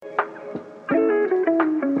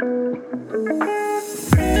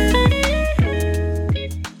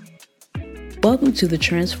Welcome to the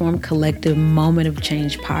Transform Collective Moment of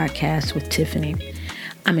Change podcast with Tiffany.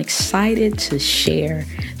 I'm excited to share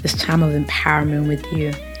this time of empowerment with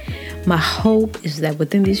you. My hope is that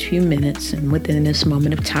within these few minutes and within this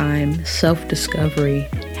moment of time, self-discovery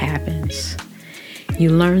happens.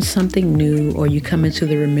 You learn something new, or you come into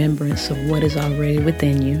the remembrance of what is already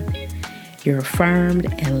within you. You're affirmed,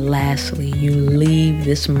 and lastly, you leave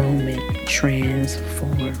this moment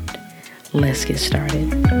transformed. Let's get started.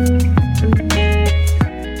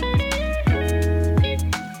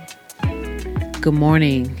 Good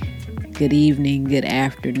morning, good evening, good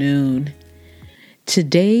afternoon.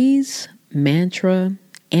 Today's mantra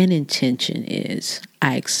and intention is,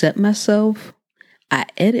 I accept myself, I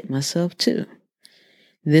edit myself too.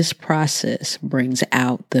 This process brings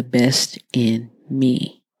out the best in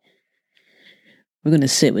me. We're going to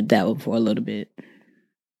sit with that one for a little bit.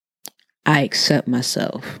 I accept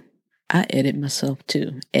myself. I edit myself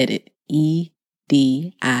too. Edit, E-D-I-T.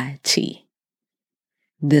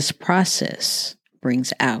 This process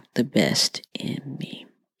brings out the best in me.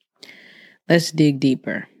 Let's dig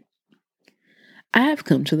deeper. I have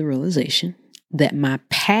come to the realization that my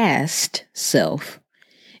past self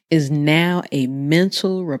is now a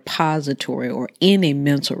mental repository, or in a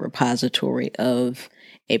mental repository of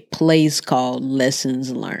a place called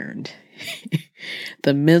Lessons Learned.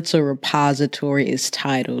 The mental repository is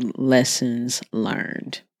titled Lessons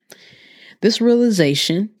Learned. This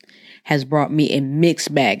realization has brought me a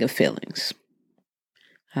mixed bag of feelings.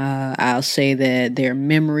 I'll say that there are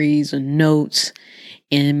memories and notes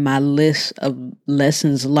in my list of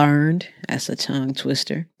lessons learned. That's a tongue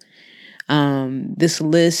twister. This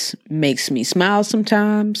list makes me smile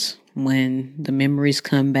sometimes when the memories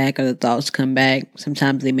come back or the thoughts come back.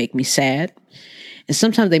 Sometimes they make me sad. And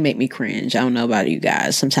sometimes they make me cringe. I don't know about you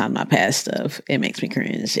guys. Sometimes my past stuff, it makes me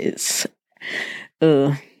cringe.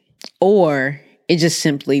 Or it just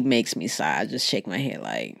simply makes me sigh. I just shake my head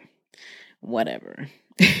like, whatever.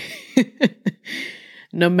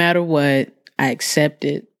 No matter what, I accept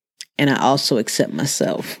it. And I also accept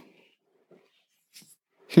myself.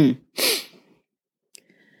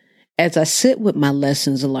 As I sit with my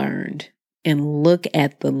lessons learned and look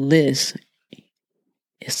at the list,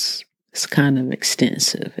 it's kind of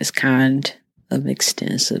extensive. It's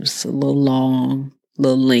a little long, a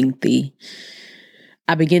little lengthy.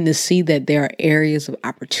 I begin to see that there are areas of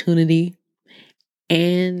opportunity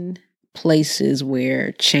and places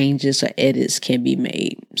where changes or edits can be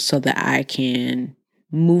made so that I can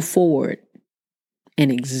move forward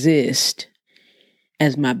and exist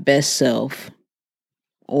as my best self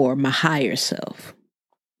or my higher self.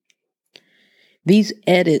 These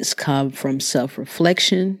edits come from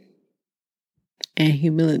self-reflection and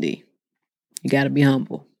humility. You got to be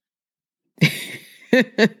humble.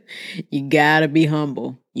 You got to be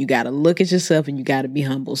humble. You got to look at yourself and you got to be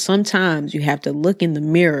humble. Sometimes you have to look in the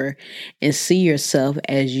mirror and see yourself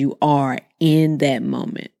as you are in that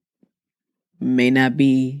moment. May not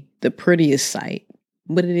be the prettiest sight,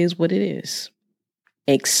 but it is what it is.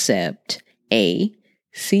 Accept, A-C-C-E-P-T.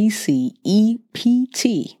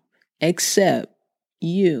 Accept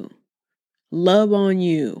you. Love on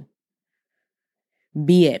you.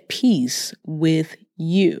 Be at peace with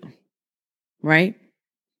you, right?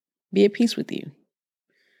 Be at peace with you.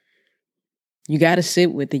 You got to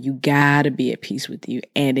sit with it. You got to be at peace with you.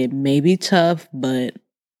 And it may be tough, but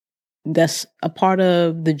that's a part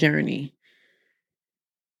of the journey.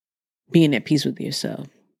 Being at peace with yourself.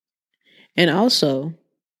 And also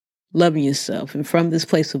loving yourself. And from this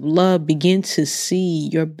place of love, begin to see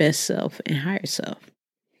your best self and higher self.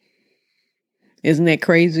 Isn't that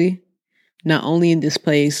crazy? Not only in this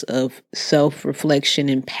place of self-reflection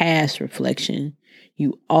and past reflection,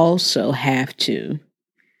 you also have to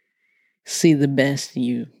see the best in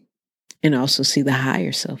you and also see the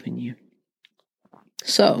higher self in you.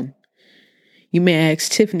 So, you may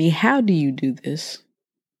ask, Tiffany, how do you do this?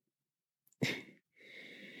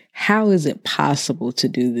 How is it possible to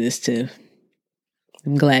do this, Tiff?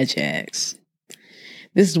 I'm glad you asked.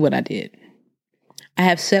 This is what I did. I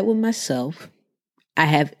have sat with myself. I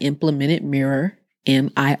have implemented mirror,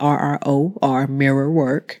 M-I-R-R-O, mirror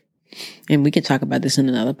work. And we can talk about this in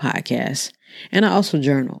another podcast. And I also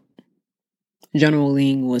journaled.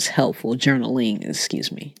 Journaling was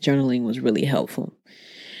really helpful.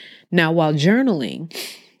 Now, while journaling,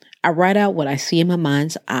 I write out what I see in my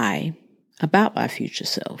mind's eye about my future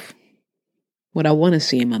self. What I want to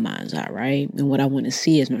see in my mind's eye, right? And what I want to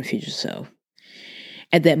see as my future self.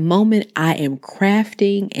 At that moment, I am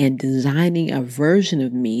crafting and designing a version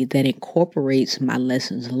of me that incorporates my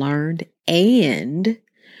lessons learned and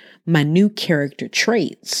my new character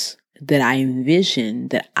traits that I envision,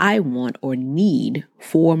 that I want or need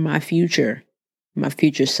for my future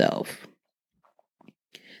self.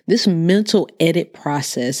 This mental edit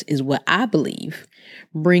process is what I believe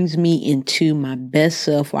brings me into my best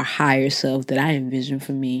self or higher self that I envision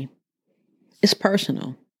for me. It's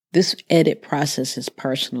personal. This edit process is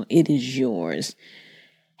personal. It is yours.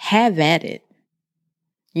 Have at it.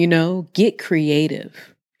 Get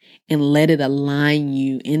creative and let it align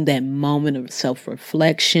you in that moment of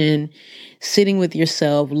self-reflection, sitting with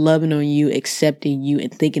yourself, loving on you, accepting you,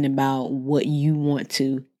 and thinking about what you want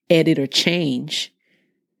to edit or change.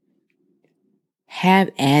 Have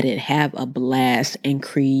at it, have a blast, and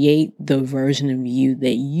create the version of you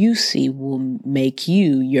that you see will make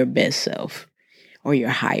you your best self or your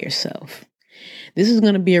higher self. This is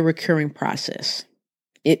going to be a recurring process.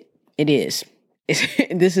 It is.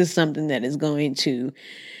 This is something that is going to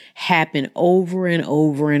happen over and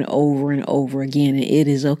over and over and over again. And it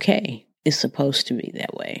is okay. It's supposed to be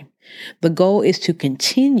that way. The goal is to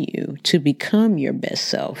continue to become your best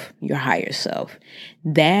self, your higher self.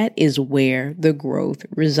 That is where the growth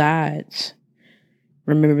resides.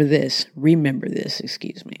 Remember this.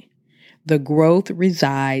 The growth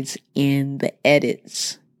resides in the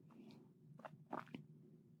edits.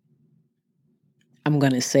 I'm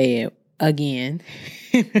going to say it again.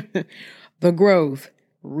 The growth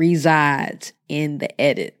resides in the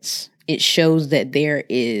edits. It shows that there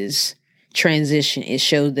is transition. It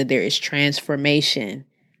shows that there is transformation.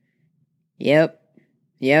 Yep.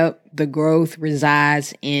 The growth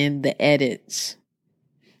resides in the edits.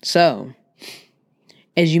 So,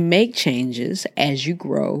 as you make changes, as you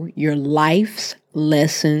grow, your life's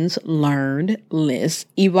lessons learned list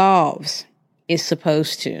evolves. It's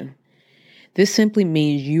supposed to. This simply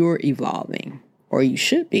means you're evolving, or you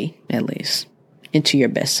should be, at least, into your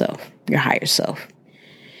best self, your higher self.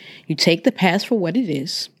 You take the past for what it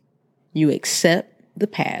is. You accept the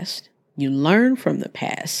past. You learn from the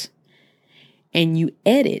past. And you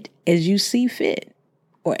edit as you see fit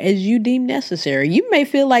or as you deem necessary. You may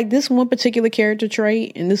feel like this one particular character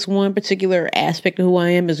trait and this one particular aspect of who I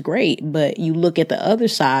am is great, but you look at the other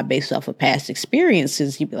side based off of past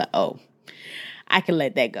experiences, you'd be like, oh, I can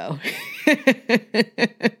let that go.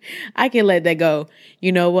 I can let that go.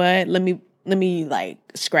 You know what? Let me like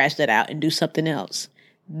scratch that out and do something else.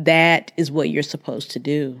 That is what you're supposed to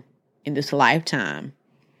do in this lifetime.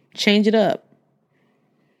 Change it up.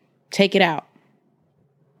 Take it out.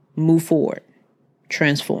 Move forward.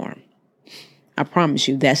 Transform. I promise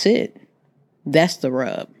you, that's it. That's the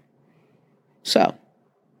rub. So,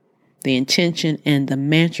 the intention and the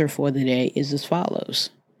mantra for the day is as follows.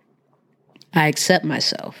 I accept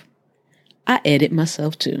myself. I edit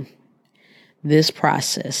myself too. This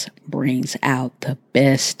process brings out the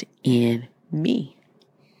best in me.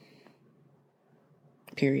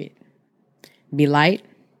 Period. Be light.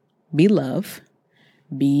 Be love.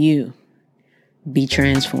 Be you. Be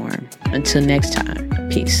transformed. Until next time.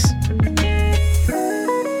 Peace.